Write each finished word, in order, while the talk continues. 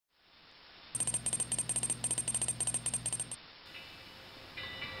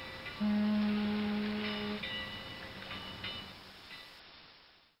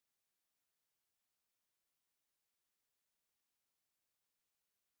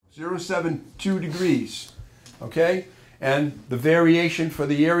072 degrees. Okay? And the variation for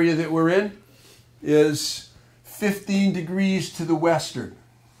the area that we're in is 15 degrees to the western.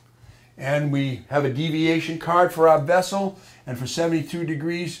 And we have a deviation card for our vessel, and for 72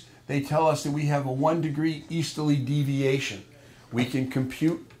 degrees, they tell us that we have a 1 degree easterly deviation. We can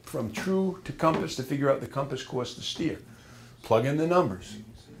compute from true to compass to figure out the compass course to steer. Plug in the numbers.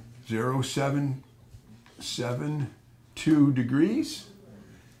 0.772 degrees.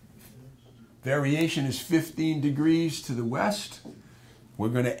 Variation is 15 degrees to the west. We're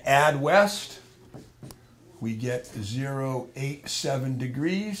going to add west. We get 0.87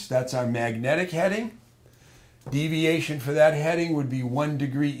 degrees. That's our magnetic heading. Deviation for that heading would be 1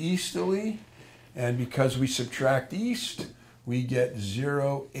 degree easterly. And because we subtract east, we get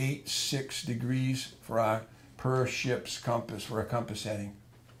 0.86 degrees for our per ship's compass, for a compass heading.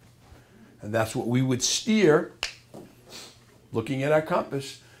 And that's what we would steer, looking at our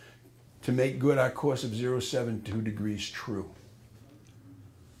compass, to make good our course of 0.72 degrees true.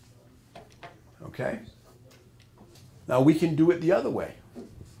 Okay? Now we can do it the other way.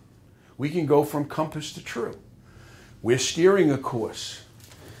 We can go from compass to true. We're steering a course,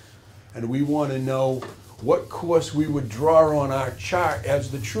 and we want to know what course we would draw on our chart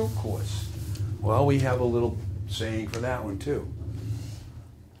as the true course. Well, we have a little saying for that one too.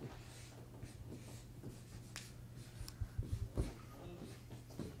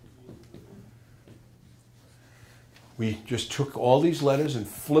 We just took all these letters and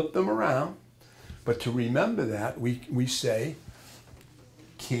flipped them around. But to remember that, we say,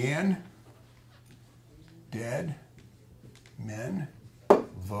 can dead men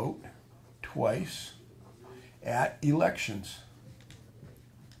vote twice at elections?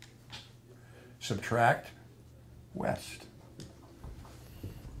 Subtract west.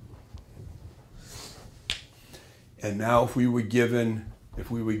 And now if we were given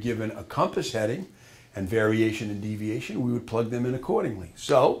a compass heading and variation and deviation, we would plug them in accordingly.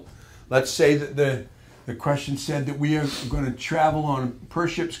 So let's say that the question said that we are going to travel on per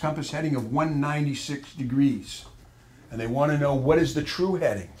ship's compass heading of 196 degrees. And they want to know what is the true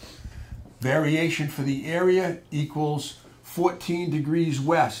heading. Variation for the area equals 14 degrees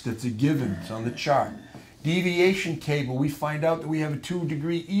west. That's a given. It's on the chart. Deviation table, we find out that we have a 2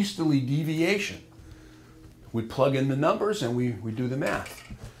 degree easterly deviation. We plug in the numbers and we do the math.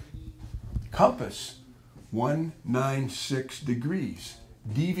 Compass, 196 degrees.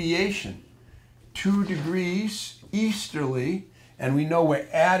 Deviation, 2 degrees easterly, and we know we're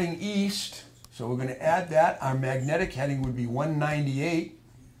adding east, so we're going to add that. Our magnetic heading would be 198.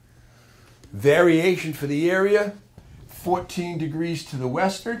 Variation for the area, 14 degrees to the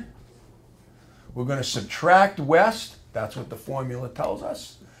western. We're going to subtract west. That's what the formula tells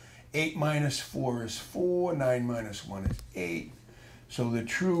us. 8 minus 4 is 4. 9 minus 1 is 8. So the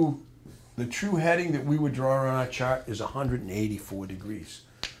true heading that we would draw on our chart is 184 degrees.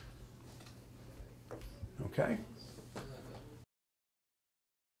 Okay?